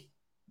like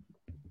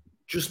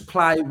just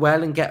play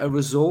well and get a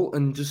result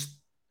and just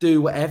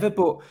do whatever.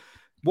 But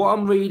what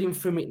I'm reading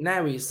from it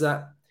now is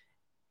that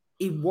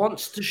he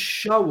wants to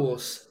show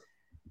us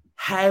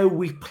how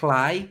we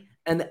play,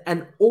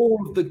 and all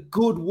of the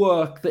good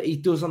work that he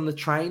does on the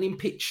training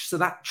pitch. So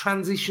that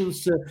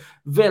transitions to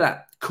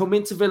Villa,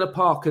 coming to Villa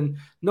Park and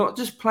not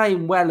just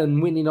playing well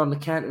and winning on the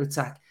counter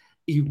attack.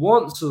 He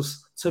wants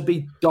us to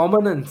be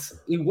dominant.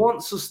 He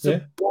wants us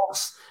to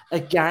boss a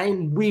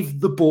game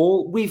with the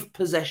ball, with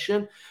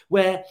possession,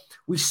 where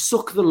we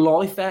suck the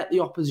life out of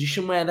the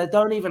opposition, where they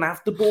don't even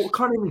have the ball,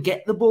 can't even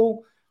get the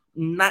ball.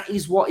 And that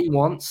is what he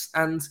wants.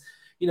 And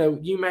you know,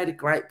 you made a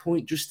great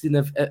point, Justin,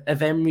 of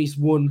Emery's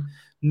won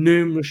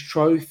numerous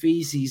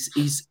trophies.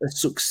 He's a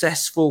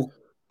successful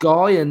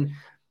guy, and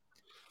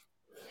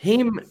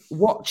him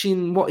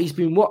watching what he's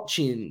been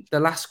watching the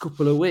last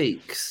couple of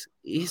weeks,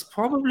 he's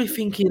probably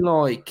thinking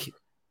like,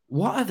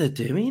 what are they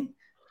doing?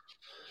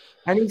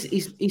 And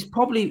he's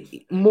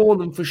probably more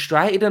than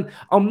frustrated. And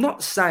I'm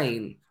not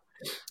saying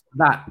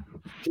that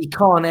he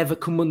can't ever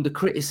come under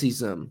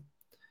criticism,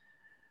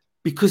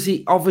 because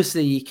he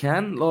obviously he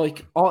can.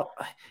 Like,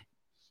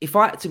 if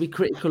I had to be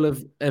critical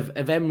of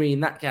Emery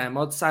in that game,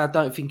 I'd say I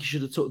don't think he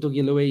should have took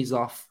Dougie Luiz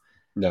off.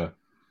 No.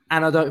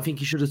 And I don't think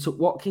he should have took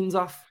Watkins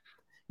off.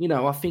 You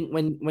know, I think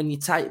when you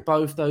take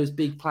both those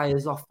big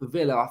players off the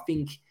Villa, I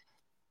think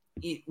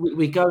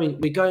we're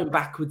going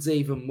backwards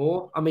even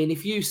more. I mean,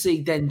 if you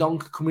see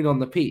Dendoncker coming on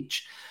the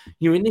pitch,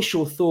 your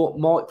initial thought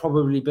might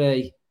probably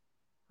be,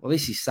 well,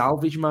 this is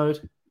salvage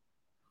mode.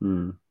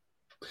 And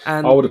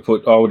I would have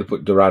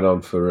put Duran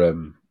on for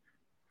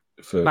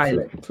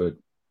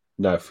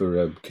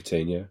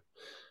Coutinho.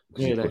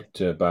 Really? He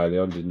put Bailey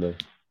on, didn't he?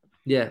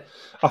 Yeah.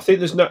 I think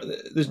there's no.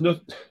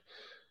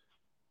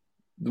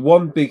 The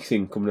one big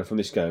thing coming up from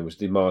this game was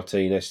the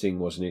Martinez thing,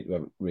 wasn't it? We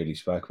haven't really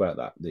spoke about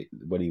that.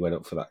 When he went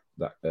up for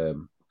that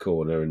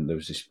corner, and there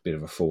was this bit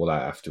of a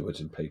fallout afterwards,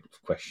 and people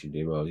questioned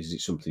him, "Oh, is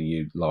it something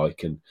you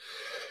like?" And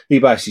he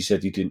basically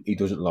said he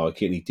doesn't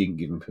like it, and he didn't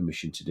give him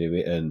permission to do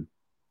it. And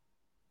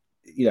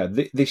you know,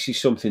 this is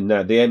something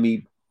now. The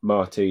Emi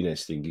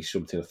Martinez thing is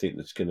something I think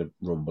that's going to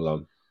rumble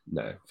on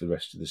now for the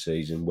rest of the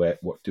season.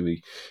 What do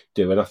we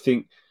do? And I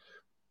think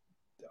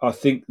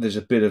there's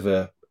a bit of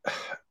a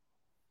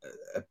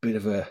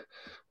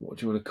what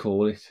do you want to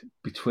call it,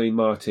 between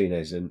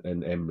Martinez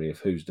and Emery, of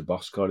who's the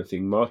boss kind of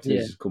thing.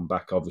 Martinez has come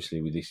back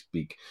obviously with this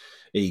big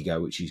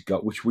ego which he's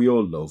got, which we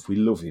all love. We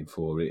love him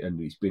for it, and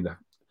he's been an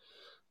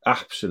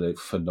absolute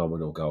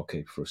phenomenal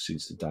goalkeeper for us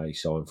since the day he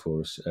signed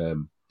for us.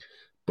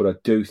 But I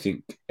do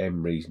think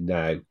Emery's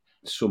now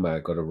somehow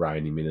got to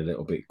rein him in a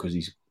little bit, because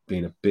he's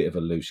been a bit of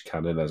a loose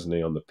cannon, hasn't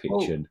he, on the pitch?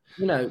 Well, and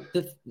you know,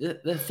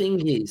 the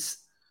thing is,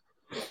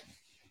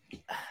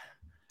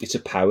 it's a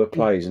power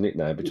play, isn't it,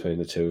 now, between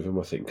the two of them,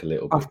 I think, a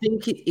little bit. I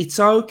think it's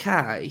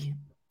okay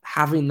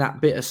having that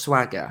bit of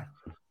swagger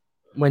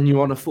when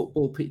you're on a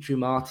football pitch with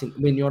Martin,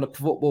 when you're on a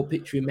football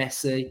pitch with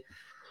Messi,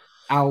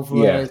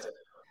 Alvarez,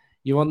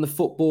 you're on the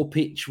football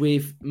pitch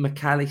with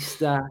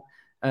McAllister,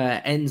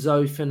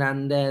 Enzo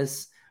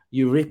Fernandez,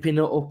 you're ripping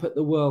it up at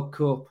the World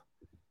Cup.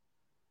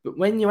 But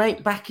when you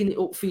ain't backing it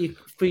up for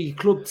your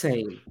club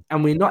team,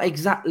 and we're not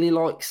exactly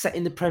like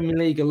setting the Premier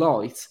League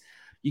alight,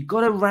 you've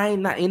got to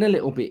rein that in a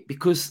little bit,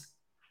 because,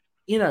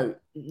 you know,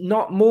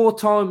 not more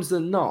times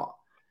than not.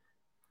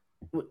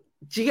 Do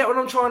you get what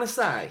I'm trying to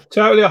say?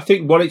 Totally. I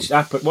think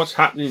what's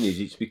happening is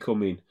it's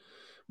becoming,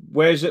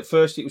 whereas at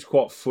first it was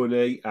quite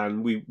funny,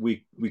 and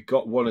we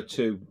got one or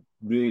two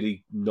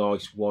really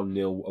nice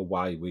 1-0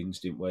 away wins,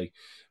 didn't we?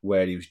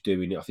 Where he was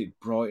doing it. I think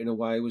Brighton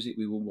away, was it?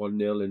 We were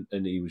 1-0,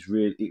 and it was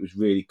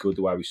really good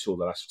the way we saw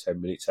the last 10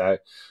 minutes out.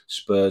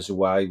 Spurs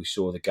away, we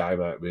saw the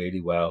game out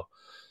really well.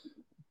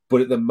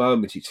 But at the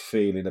moment, it's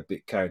feeling a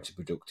bit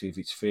counterproductive.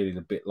 It's feeling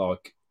a bit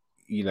like,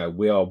 you know,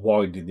 we are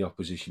winding the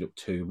opposition up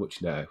too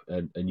much now.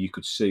 And you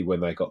could see when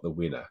they got the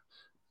winner,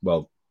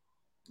 well,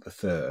 the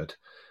third,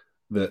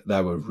 that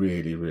they were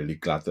really, really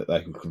glad that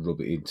they could rub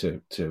it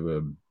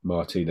into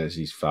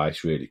Martinez's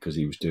face, really, because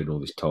he was doing all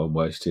this time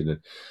wasting.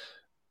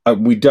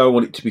 And we don't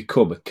want it to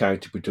become a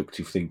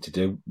counterproductive thing to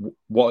do.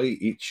 What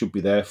it should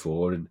be there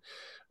for, and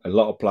a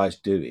lot of players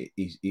do it,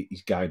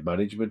 is game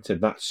management,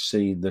 and that's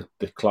seeing the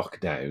clock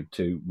down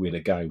to win a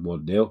game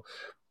 1-0,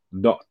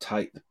 not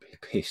take the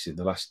piss in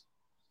the last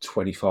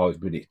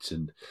 25 minutes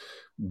and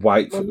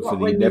wait Well, for not the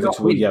when you're not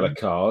inevitable yellow winning.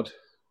 card.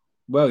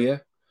 Well, yeah.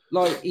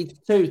 Like it's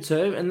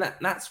 2-2, and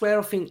that's where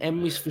I think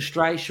Emery's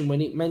frustration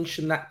when it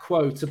mentioned that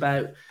quote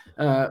about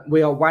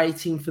we are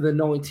waiting for the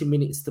 90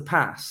 minutes to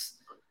pass.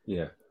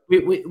 Yeah.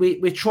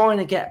 We're trying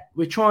to get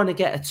a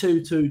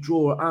 2-2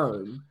 draw at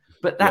home,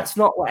 but that's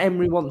not what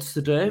Emery wants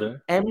to do. No.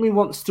 Emery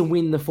wants to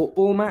win the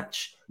football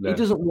match. No. He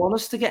doesn't want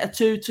us to get a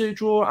 2-2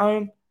 draw at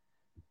home.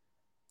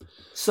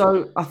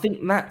 So I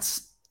think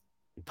that's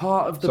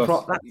part of the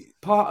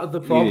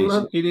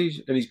problem. It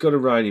is, and he's got to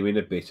rein him in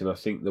a bit. And I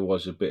think there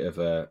was a bit of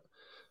a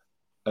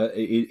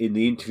in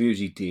the interviews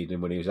he did, and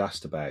when he was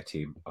asked about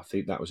him, I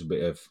think that was a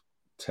bit of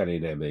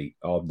telling Emmy,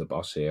 "I'm the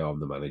boss here.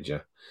 I'm the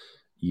manager.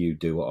 You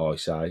do what I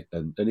say,"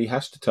 and he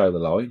has to toe the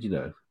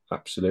line.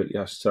 Absolutely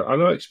has to. I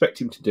don't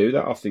expect him to do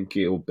that. I think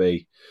it'll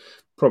be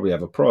probably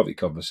have a private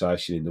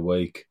conversation in the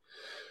week.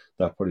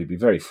 They'll probably be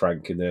very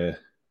frank in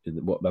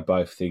what they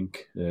both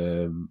think.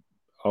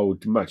 I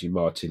would imagine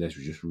Martinez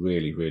was just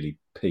really, really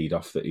peed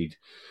off that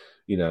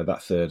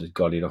that third had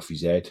gone in off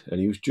his head, and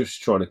he was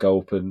just trying to go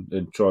up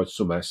and try and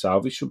somehow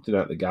salvage something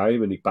out of the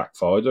game, and it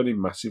backfired on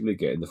him massively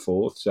getting the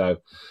fourth. So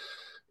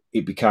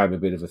it became a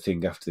bit of a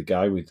thing after the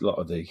game with a lot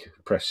of the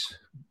press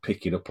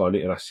picking up on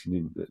it and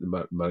asking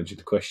the manager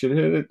the question.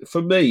 And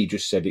for me, he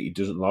just said it. He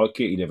doesn't like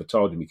it. He never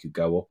told him he could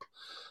go up.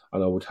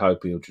 And I would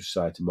hope he'll just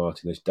say to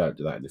Martinez, "Don't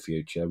do that in the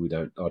future.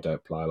 I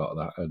don't play like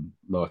that." And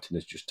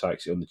Martinez just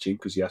takes it on the chin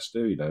because he has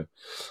to.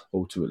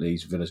 Ultimately,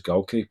 he's Villa's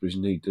goalkeeper,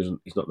 isn't he?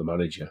 He's not the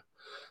manager.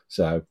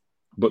 So,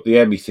 but the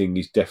Emmy thing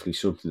is definitely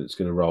something that's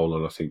going to roll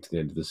on, I think, to the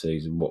end of the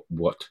season.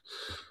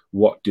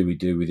 What do we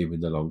do with him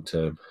in the long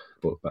term?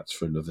 But that's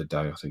for another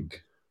day, I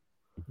think.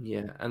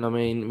 Yeah, and I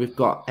mean, we've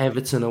got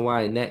Everton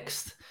away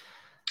next.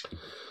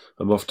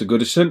 I'm off to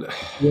Goodison.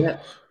 Yeah,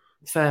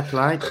 fair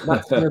play.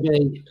 That's going to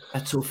be a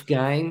tough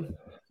game.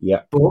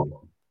 Yeah. But,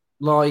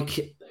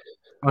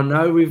 I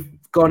know we've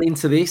gone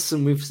into this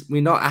and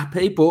we're not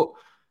happy, but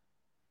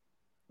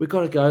we've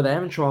got to go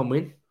there and try and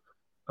win.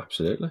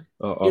 Absolutely.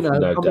 I've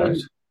no doubt.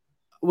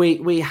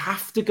 We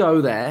have to go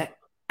there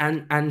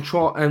and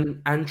try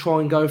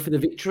and go for the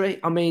victory.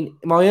 I mean,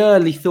 my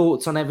early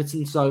thoughts on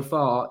Everton so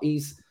far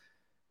is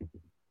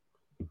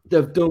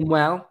they've done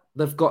well.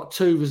 They've got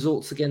 2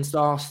 results against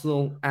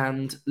Arsenal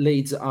and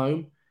Leeds at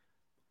home.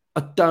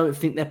 I don't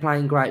think they're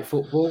playing great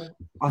football.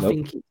 I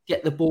think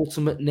get the ball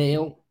to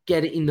McNeil,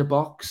 get it in the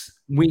box,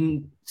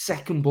 win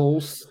second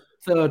balls,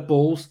 third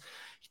balls,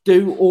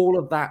 do all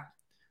of that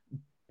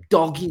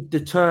dogged,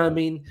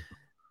 determined,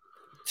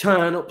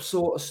 turn up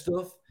sort of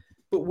stuff.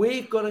 But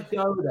we've got to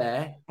go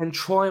there and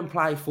try and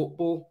play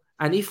football.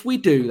 And if we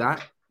do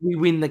that, we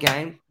win the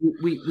game.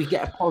 We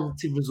get a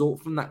positive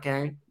result from that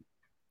game.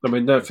 I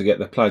mean, don't forget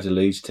they played a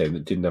Leeds team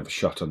that didn't have a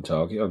shot on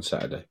target on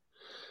Saturday.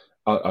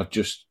 I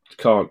just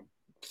can't,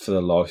 for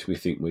the life, we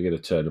think we're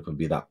going to turn up and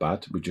be that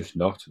bad. We're just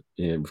not.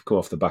 We've come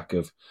off the back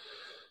of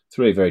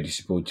 3 very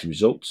disappointing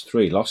results,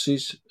 3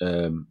 losses.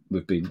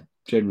 We've been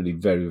generally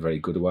very, very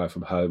good away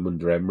from home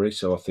under Emery.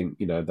 So I think,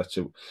 that's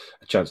a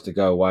chance to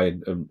go away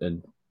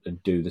and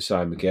do the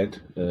same again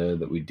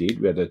that we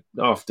did. We had a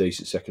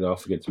half-decent second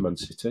half against Man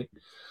City.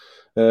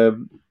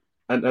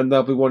 And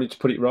they'll be wanting to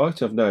put it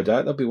right. I've no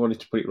doubt they'll be wanting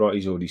to put it right.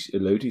 He's already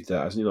alluded to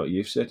that, hasn't he? Like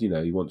you've said, he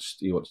wants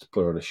to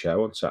put on a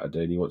show on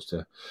Saturday, and he wants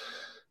to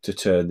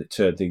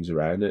turn things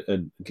around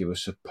and give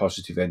us a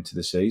positive end to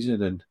the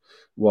season. And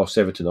whilst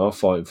Everton are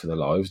fighting for their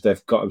lives,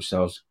 they've got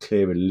themselves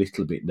clear a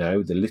little bit now,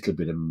 with a little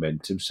bit of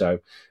momentum. So,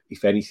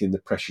 if anything, the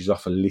pressure's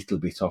off a little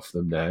bit off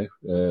them now.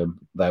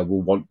 They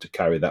will want to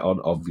carry that on,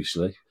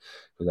 obviously,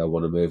 because they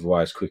want to move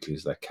away as quickly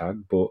as they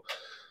can. But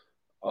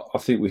I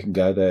think we can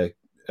go there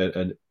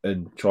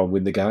and try and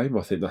win the game.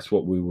 I think that's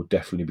what we will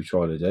definitely be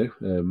trying to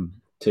do.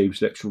 Team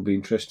selection will be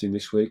interesting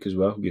this week as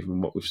well,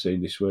 given what we've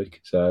seen this week.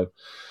 So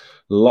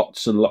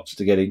lots and lots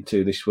to get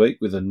into this week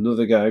with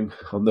another game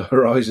on the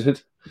horizon.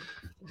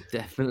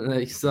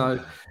 Definitely.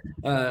 So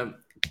I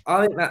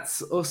think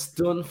that's us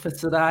done for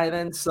today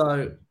then.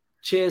 So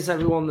cheers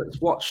everyone that's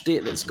watched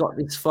it, that's got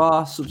this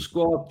far.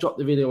 Subscribe, drop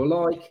the video a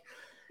like,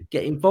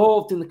 get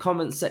involved in the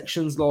comment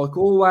sections like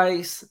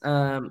always.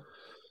 And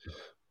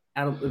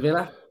up the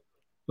Villa.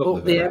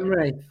 Up the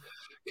Emery.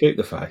 Keep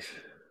the faith.